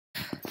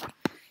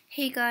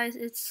Hey guys,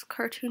 it's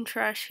Cartoon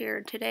Trash here.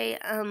 Today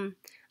on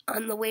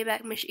the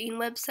Wayback Machine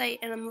website,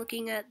 and I'm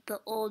looking at the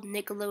old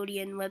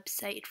Nickelodeon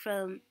website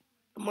from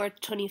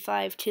March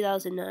 25,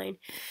 2009.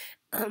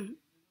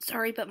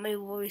 Sorry about my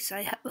voice.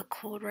 I have a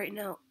cold right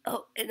now.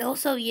 Oh, and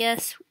also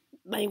yes,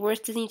 my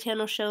worst Disney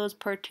Channel shows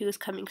part 2 is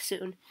coming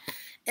soon.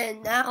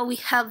 And now we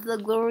have the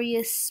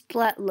glorious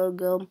Splat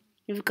logo.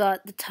 We've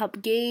got the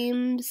top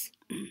games,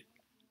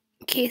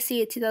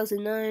 Casey at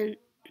 2009.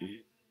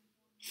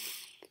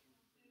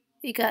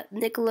 We got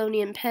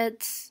Nickelodeon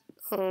Pets.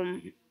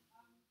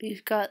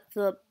 We've got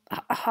the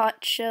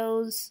hot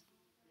shows.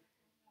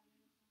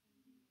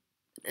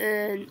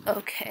 And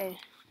okay.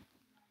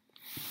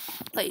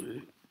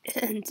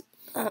 And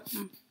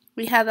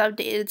we have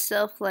outdated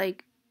stuff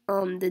like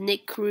the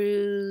Nick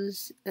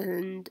Cruise,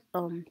 and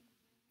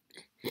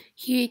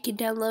here you can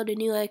download a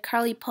new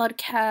iCarly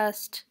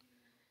podcast.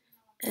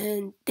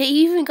 And they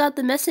even got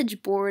the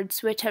message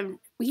boards, which have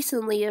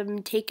recently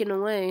been taken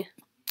away.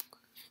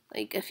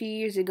 Like a few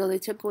years ago, they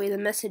took away the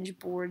message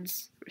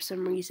boards for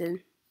some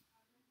reason.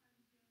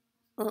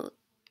 Well,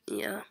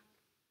 yeah.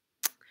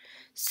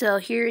 So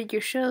here are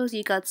your shows.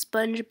 You got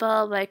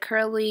SpongeBob,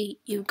 iCarly.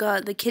 You've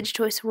got the Kids'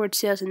 Choice Awards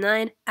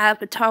 2009,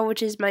 Avatar,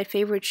 which is my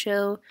favorite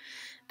show,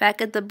 Back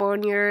at the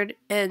Barnyard,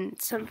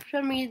 and for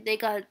some reason they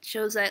got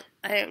shows that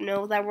I don't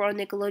know that were on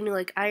Nickelodeon,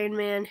 like Iron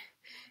Man.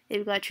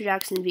 They've got True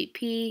Jackson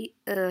VP.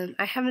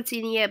 I haven't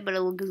seen it yet, but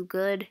it looks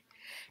good.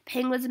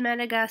 Penguins of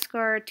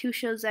Madagascar. Two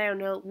shows I don't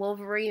know,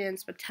 Wolverine and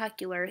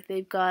Spectacular.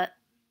 They've got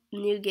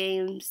new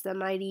games, The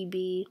Mighty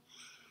Bee.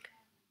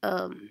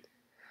 The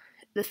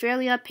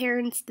Fairly Odd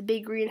Parents, The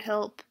Big Green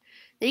Help,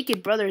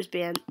 Naked Brothers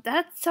Band.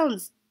 That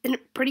sounds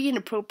pretty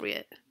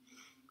inappropriate.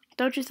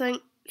 Don't you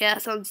think? Yeah,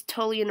 it sounds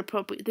totally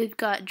inappropriate. They've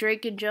got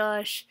Drake and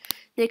Josh,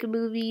 Naked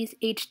Movies,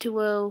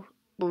 H2O,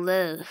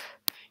 Blah,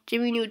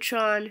 Jimmy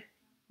Neutron,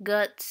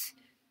 Guts,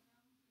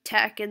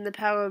 Tack and the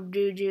Power of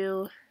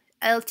Juju,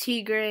 El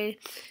Tigre,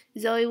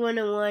 Zoe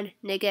 101,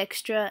 Nick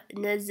Extra,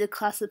 Ned's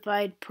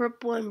Declassified,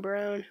 Purple and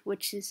Brown,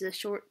 which is a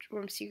short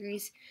form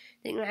series,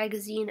 Nick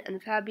Magazine,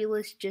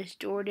 Unfabulous, Just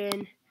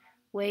Jordan,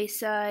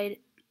 Wayside,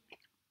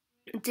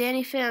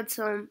 Danny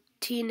Phantom,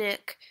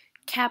 T-Nick,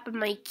 Kappa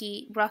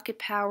Mikey, Rocket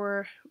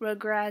Power,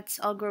 Rugrats,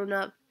 All Grown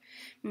Up,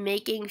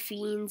 Making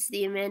Fiends,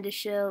 The Amanda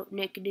Show,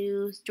 Nick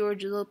News,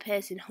 George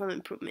Lopez, and Home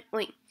Improvement.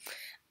 Wait,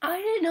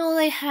 I didn't know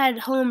they had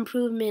Home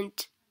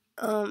Improvement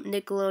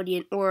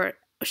Nickelodeon, or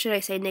should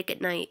I say Nick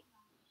at Night.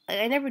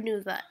 I never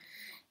knew that.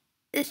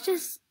 It's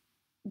just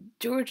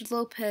George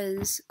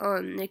Lopez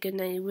on Nick at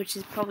Night, which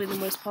is probably the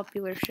most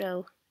popular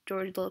show,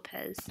 George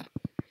Lopez.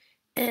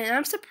 And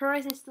I'm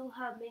surprised they still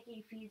have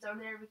Making Feeds on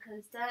there,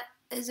 because that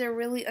is a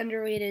really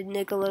underrated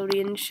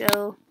Nickelodeon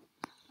show.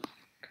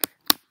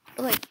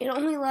 Like, it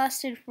only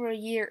lasted for a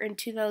year in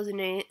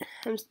 2008.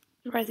 I'm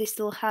surprised they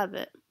still have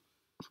it.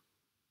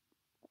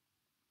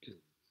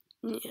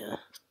 Yeah.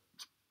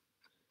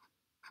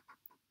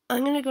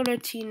 I'm gonna go to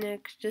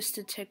T-Nick just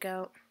to check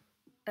out.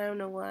 I don't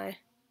know why.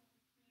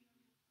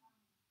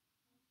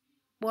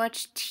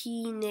 Watch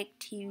T-Nick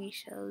TV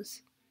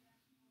shows.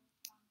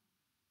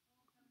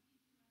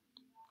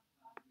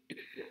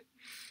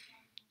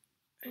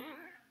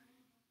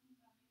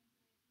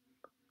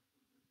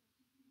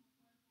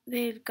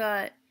 They've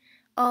got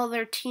all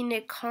their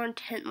T-Nick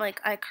content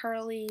like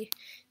iCarly,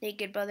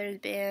 Naked Brothers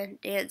Band,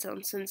 Dance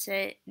on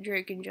Sunset,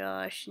 Drake and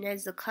Josh,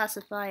 Ned's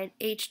Declassified,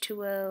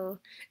 H2O,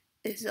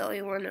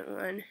 Zoe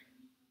 101,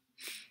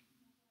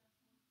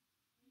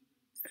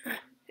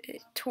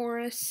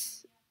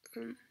 Taurus.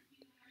 You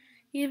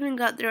even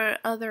got their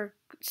other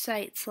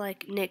sites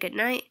like Nick at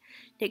Night,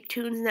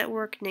 Nicktoons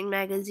Network, Nick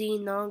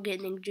Magazine,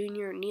 Noggin, Nick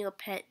Jr.,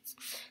 Neopets,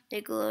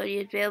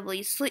 Nickelodeon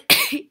Family Sleep,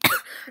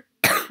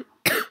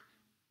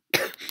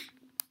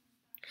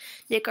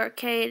 Nick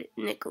Arcade,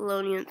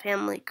 Nickelodeon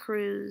Family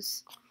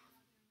Cruise.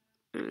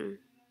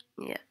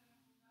 Yeah.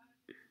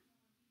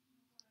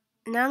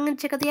 Now I'm going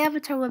to check out the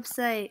Avatar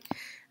website.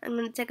 I'm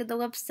going to check out the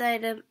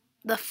website of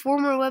the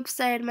former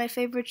website of my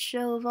favorite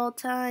show of all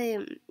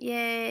time.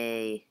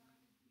 Yay.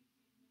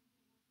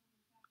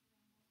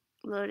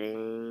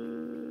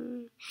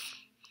 Loading.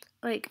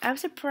 Like, I'm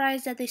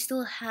surprised that they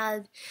still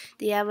had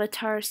the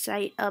Avatar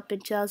site up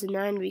in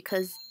 2009,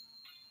 because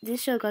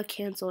this show got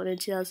canceled in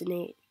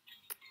 2008,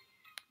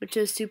 which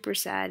is super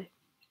sad.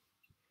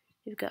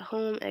 We've got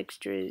home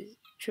extras,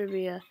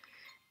 trivia.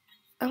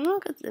 I want to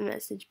look at the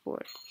message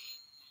board.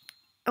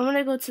 I want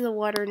to go to the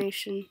Water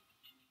Nation.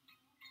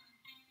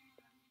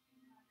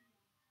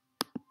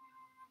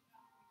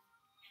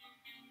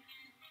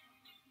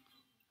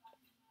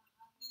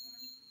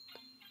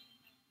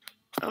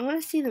 I want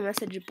to see the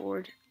message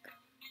board.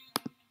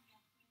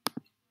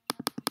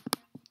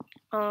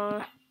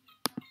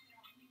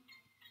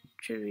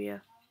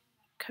 Trivia.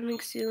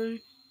 Coming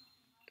soon.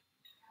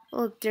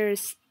 Look,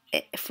 there's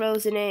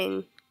Frozen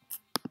Aang.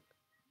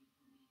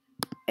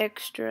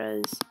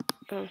 Extras.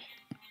 Oh.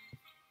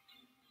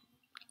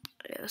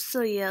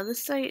 So yeah,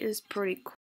 this site is pretty cool.